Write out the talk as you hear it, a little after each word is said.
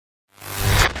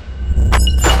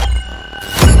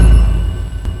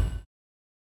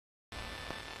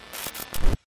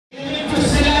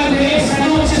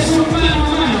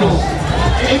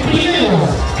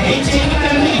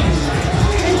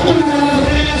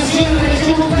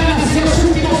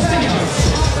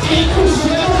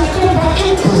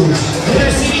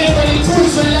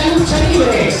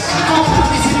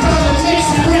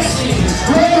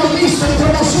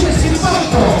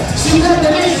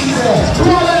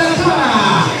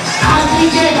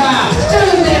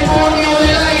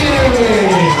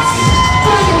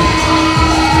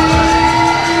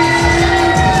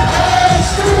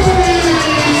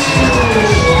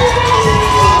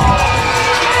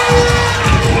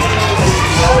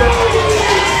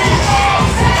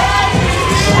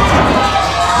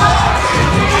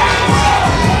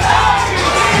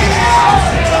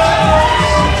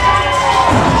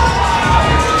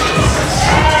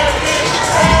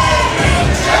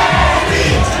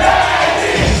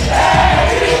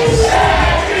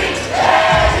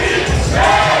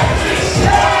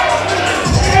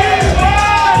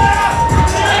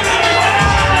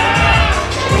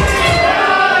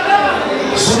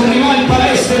final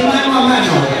para este mano a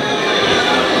mano.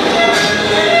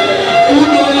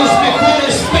 Uno de los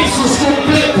mejores pesos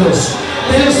completos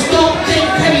de los top 10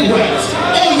 heavyweights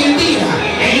hoy en día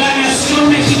en la nación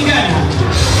mexicana.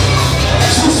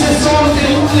 Sucesor de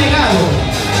un legado,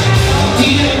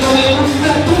 directo de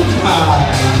una tumba.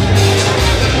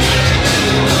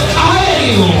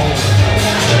 Aéreo,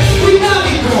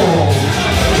 dinámico,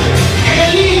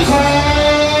 el hijo.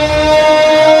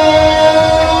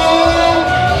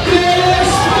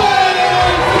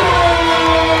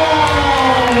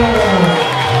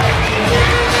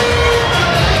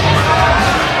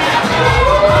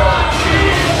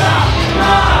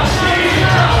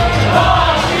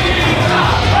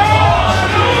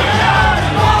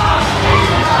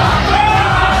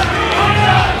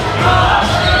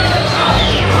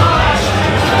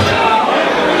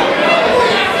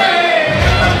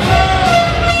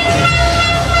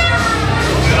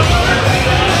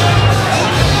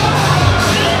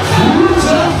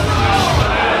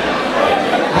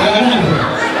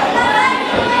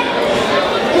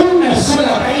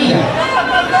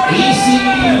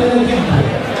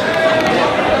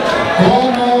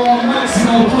 Como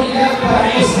máxima autoridad para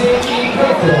este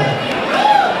encuentro,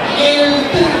 el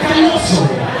Tracaloso.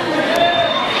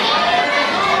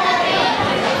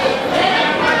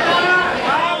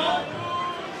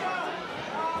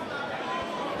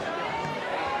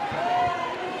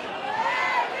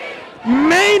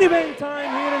 Main event time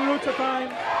here in Lucha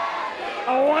Time. A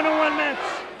one-on-one match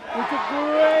with the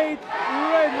great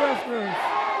wrestlers.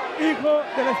 Hijo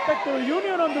del Espectro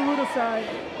Junior on the Rudo side,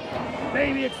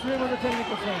 Baby Xtreme on the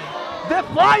technical side. The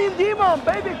Flying Demon,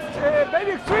 Baby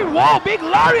Xtreme. Whoa, big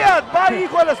lariat by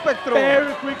Hijo del Espectro.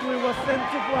 Very quickly was sent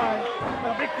to fly.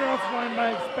 A big cross line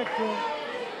by Espectro.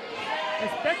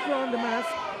 Espectro on the mask.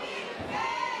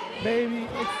 Baby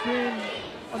Xtreme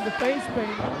on the face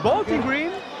paint. Both in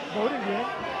green. Both in green.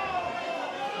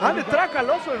 And the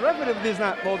Tracaloso is referee of this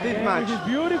match. With his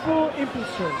beautiful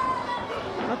impulse shirt.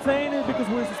 Not saying it because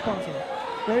we're his sponsor.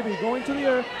 Baby, going to the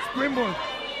earth, springboard.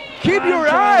 Keep your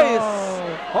eyes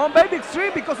on Baby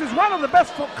Xtreme because he's one of the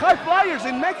best high flyers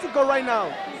in Mexico right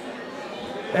now.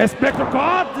 Espectro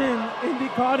caught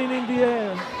in the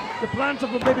air. The plans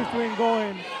of the Baby Xtreme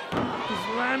going to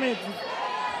slam it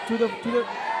to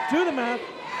the mat.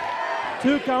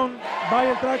 2 count by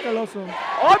El Tracaloso.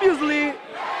 Obviously,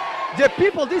 the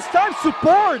people this time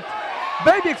support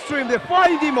Baby Xtreme, the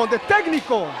Flying Demon, the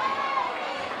technical.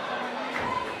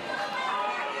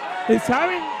 He's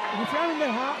having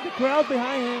the crowd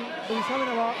behind him, but he's having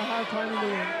a hard time in the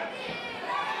ring.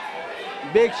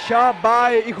 Big shot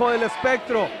by Hijo del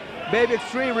Espectro. Baby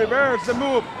Xtreme reverse the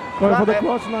move. Going for the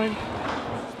cross line.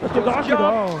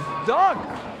 Dog.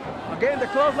 Again, the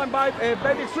cross line by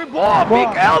Baby Xtreme. Whoa,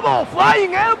 big elbow,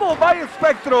 flying elbow by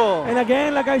Espectro. And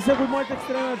again, like I said with Muerte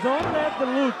Extrema, don't let the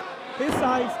look, his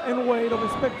size and weight of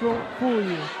Espectro fool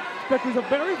you. Espectro is a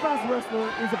very fast wrestler,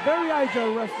 he's a very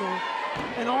agile wrestler,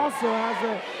 and also has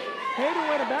a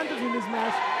heavyweight advantage in this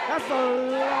match. That's a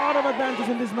lot of advantage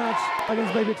in this match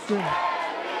against Baby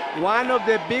Xtreme. One of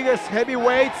the biggest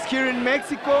heavyweights here in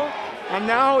Mexico, and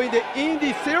now in the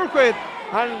indie circuit.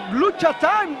 And Lucha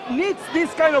Time needs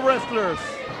these kind of wrestlers.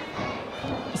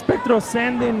 Espectro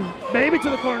sending Baby to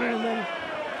the corner and then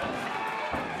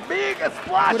big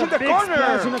splash in the corner.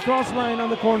 Splash in the cross line on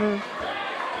the corner.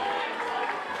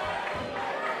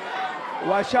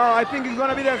 Watch out, I think it's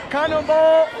gonna be the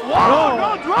cannonball. Whoa,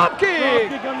 no drop kick!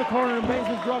 Drop kick on the corner,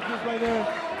 amazing drop kick right there.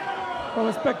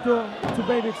 From Espectro to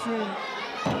Baby Xtreme.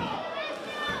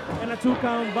 And a 2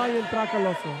 count by El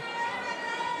Tracaloso.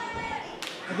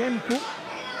 Again,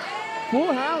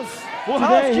 full house. Full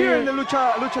house here in the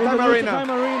Lucha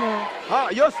Time Arena.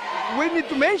 We need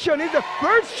to mention it's the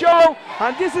first show,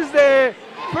 and this is the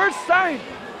first time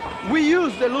we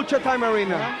use the Lucha Time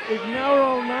Arena. Yeah,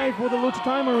 inaugural night for the Lucha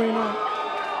Time Arena.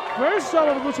 First show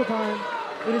of Lucha Time.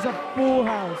 It is a full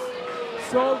house,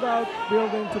 sold out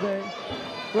building today.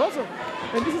 But also,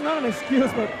 and this is not an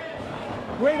excuse, but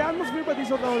great atmosphere by this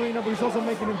sold-out arena, but it's also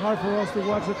making it hard for us to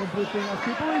watch the complete thing. As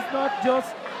people, there's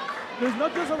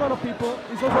not just a lot of people,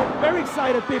 it's also very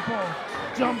excited people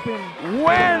jumping.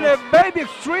 When the Baby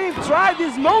Xtreme tried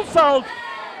this moonsault,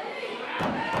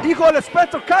 Hijo del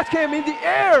Espectro catch him in the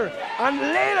air, and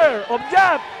later of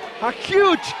that, a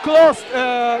huge close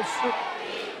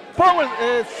power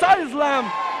side slam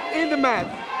in the mat.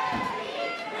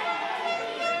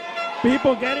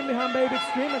 People getting behind Baby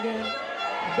Xtreme again.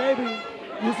 Baby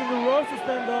using the ropes to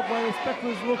stand up while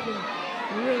Espectro is looking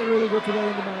really, really good today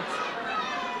in the match.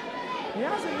 He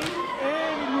hasn't needed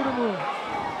any brutal move.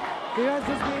 He has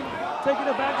just been taking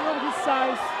advantage of his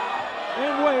size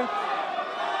and weight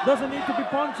Doesn't need to be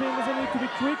punching, doesn't need to be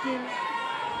tweaking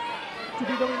to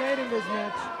be dominating this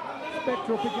match.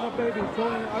 Spectro picking up Baby,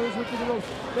 throwing Irish to the ropes.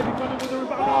 Baby coming with the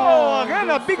rebound. Oh, again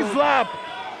a big slap.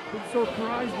 Been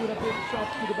surprised with a big shot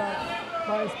to the back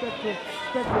by Spectro.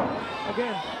 Spectro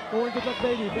again going to that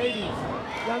Baby. Baby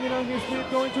landing on his feet,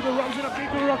 going to the ropes in a big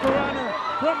Hurricanrana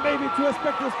from Baby to a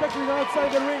Spectro. Spectro is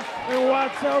outside the ring, and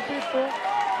watch out, people.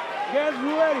 Get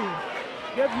ready.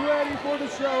 Get ready for the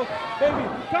show. Baby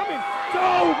coming.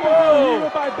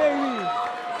 Hero by Baby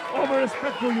over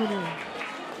Spectro Union.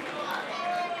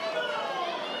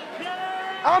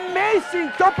 Amazing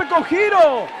topical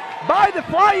hero by the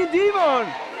Flying Demon,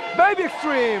 Baby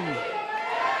Xtreme.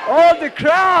 All the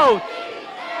crowd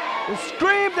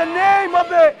scream the name of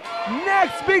the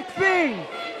next big thing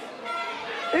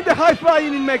in the high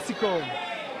flying in Mexico.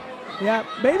 Yeah,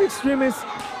 Baby Xtreme is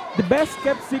the best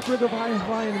kept secret of high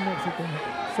flying in Mexico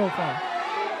so far.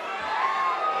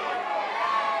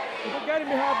 We're getting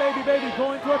behind Baby,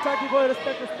 going to attack, you go to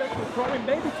Spectro, throwing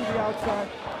Baby to the outside.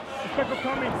 Spectro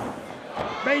coming.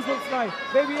 Baseball slide,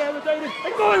 Baby elevated,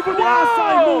 and going for the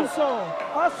outside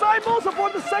moonsault. Outside moonsault for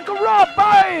the second row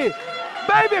by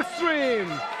Baby Xtreme.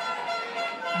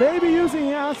 Baby using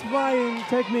his flying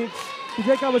techniques to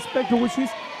take out a Spectro, which is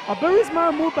a very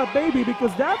smart move by Baby,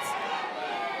 because that's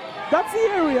the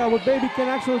area where Baby can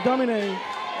actually dominate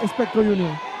a Spectro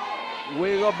Union.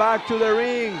 We go back to the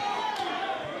ring.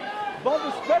 Both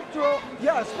the Spectro,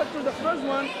 Spectro the first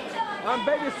one, and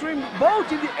Baby Xtreme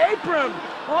both in the apron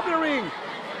of the ring.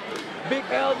 Big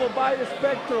elbow by the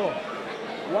Spectro.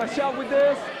 Watch out with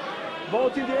this.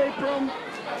 Both in the apron.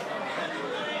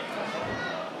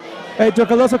 Hey,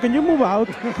 Chocoloso, can you move out,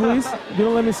 please? You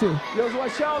don't let me see. Just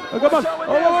watch out. Oh, come on. Watch out with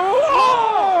this.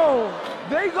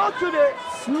 They go to the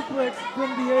suplex from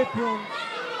the apron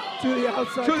to the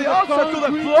outside. To the outside, to the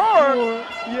floor.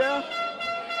 Yeah.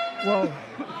 Wow.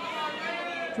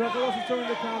 Chocoloso throwing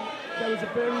the count. That was a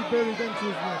very, very dangerous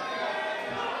move.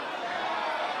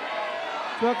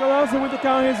 Chocoloso with the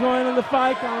count, he's going on the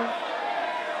 5 count.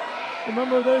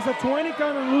 Remember, there's a 20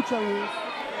 count on Lucha Libre.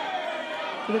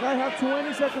 So the guy has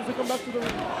 20 seconds to come back to the ring.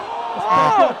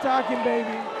 Attacking,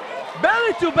 Baby.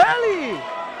 Belly to belly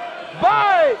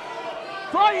by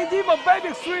Flying Demon Baby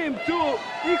Xtreme to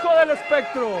Hijo del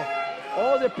Espectro.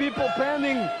 All the people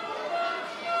pending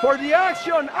for the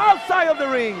action outside of the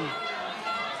ring.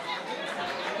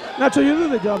 Nacho, you do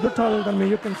the job. They're taller than me,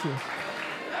 you can see.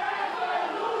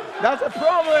 That's a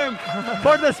problem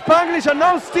for the Spanglish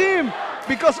announce team,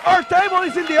 because our table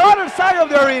is in the other side of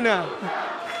the arena.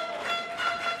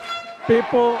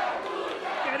 People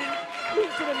getting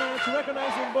into the match,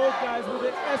 recognizing both guys with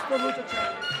the Esper Lucha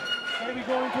challenge. Baby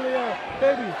going to the air.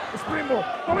 Baby, a springboard.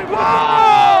 Going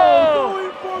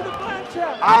for the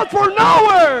plancha. Out for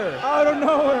nowhere. Out of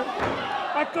nowhere.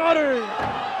 A cutter.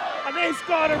 An ace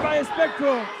cutter by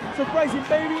Espectro. Surprising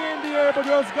Baby in the air, but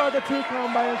he also got the 2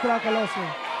 count by El Tracaloso.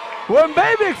 When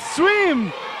Baby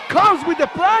Xtreme comes with the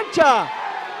plancha,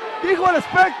 Hijo del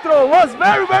Espectro was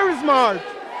very, very smart.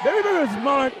 Very, very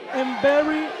smart and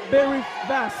very, very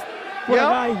fast for a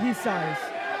guy his size.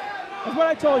 That's what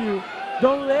I told you.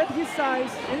 Don't let his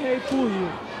size and height fool you.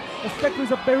 Espectro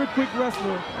is a very quick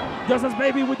wrestler. Just as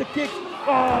Baby with the kick.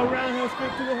 Oh, roundhouse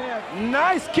kick to the head.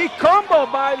 Nice kick combo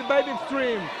by the Baby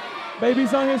Xtreme.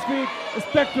 Baby's on his feet.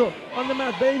 Espectro on the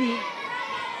mat. Baby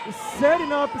is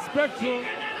setting up Espectro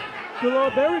to go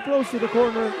very close to the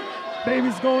corner.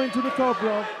 Baby's going to the top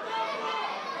rope.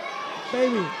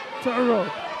 Baby, turn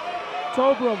rope.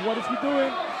 Top rope, what is he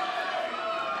doing?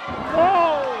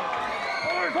 Whoa!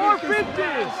 450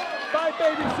 by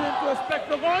Baby Xtreme to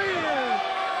Espectro going in.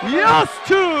 Yes,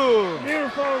 2! Near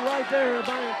fall right there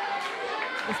by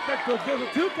Espectro. Gives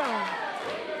a 2 count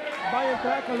by El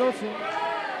Tracaloso.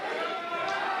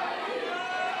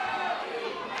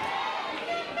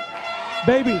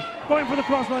 Baby going for the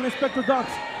crossline. Espectro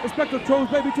ducks. Espectro throws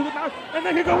Baby to the mat, and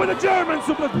then he go with a German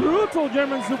suplex. Brutal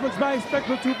German suplex by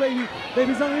Espectro to Baby.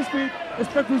 Baby's on his feet.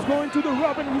 Espectro's going to the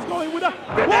rope, and he's going with a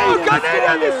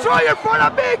Canadian Destroyer for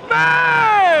the big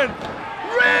man!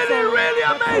 Really, really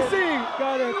amazing!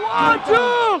 Got it.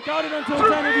 1, 2, got it until 3.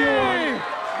 10 if you want.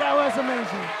 That was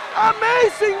amazing.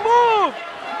 Amazing move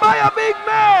by a big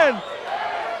man!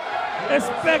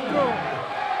 Espectro,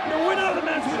 the winner of the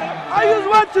match. I just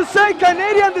want to say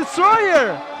Canadian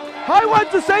Destroyer. I want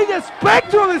to say the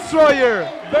Spectral Destroyer.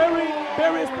 Very,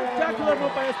 very spectacular move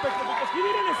by Espectro, because he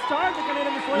didn't start the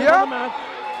Canadian Destroyer on the mat.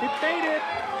 He made it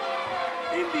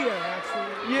in the air,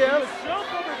 actually. Yes. He just jump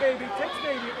over Baby, takes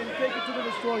Baby, and take it to the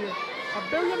Destroyer. A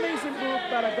very amazing move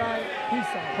by a guy his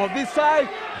size. On this side,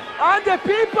 and the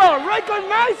people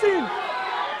recognizing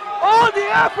all the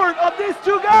effort of these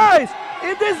 2 guys.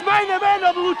 in this main event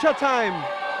of Lucha Time.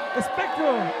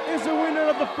 Espectro is the winner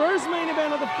of the first main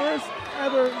event of the first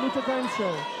ever Lucha Time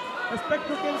show.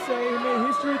 Espectro can say he made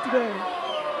history today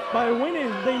by winning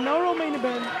the inaugural main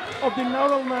event of the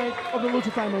inaugural night of the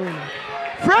Lucha Time Arena.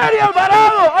 Freddy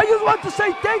Alvarado, I just want to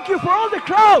say thank you for all the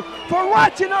crowd for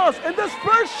watching us in this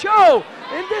first show,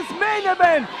 in this main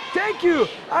event. Thank you,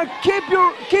 and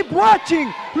keep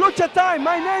watching Lucha Time.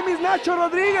 My name is Nacho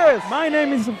Rodriguez. My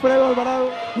name is Fredo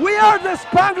Alvarado. We are the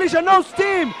Spanglish and Nose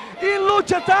team in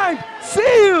Lucha Time.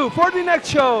 See you for the next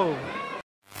show.